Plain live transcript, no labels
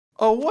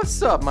Oh,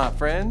 what's up, my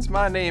friends?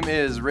 My name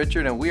is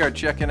Richard, and we are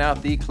checking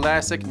out the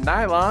classic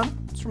Nylon.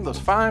 It's from those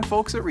fine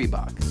folks at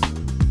Reebok.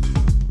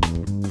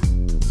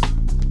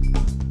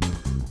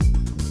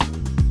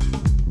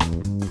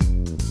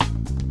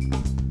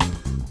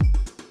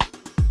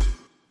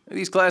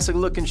 These classic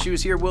looking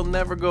shoes here will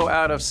never go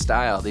out of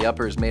style. The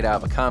upper is made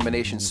out of a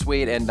combination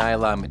suede and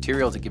nylon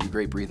material to give you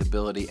great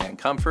breathability and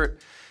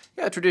comfort.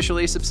 Got a traditional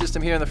ASIP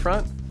system here in the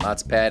front.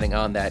 Lots of padding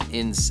on that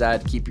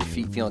inside to keep your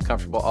feet feeling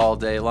comfortable all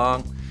day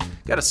long.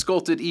 Got a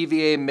sculpted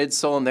EVA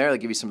midsole in there that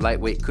give you some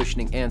lightweight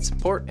cushioning and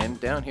support. And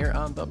down here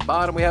on the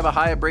bottom, we have a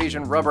high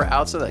abrasion rubber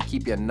outsole that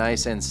keep you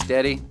nice and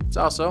steady. It's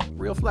also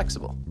real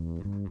flexible.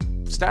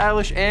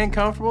 Stylish and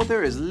comfortable,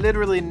 there is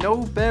literally no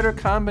better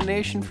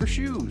combination for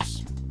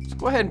shoes. So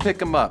go ahead and pick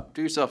them up.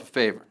 Do yourself a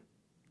favor.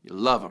 You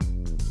love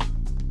them.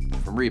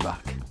 From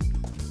Reebok.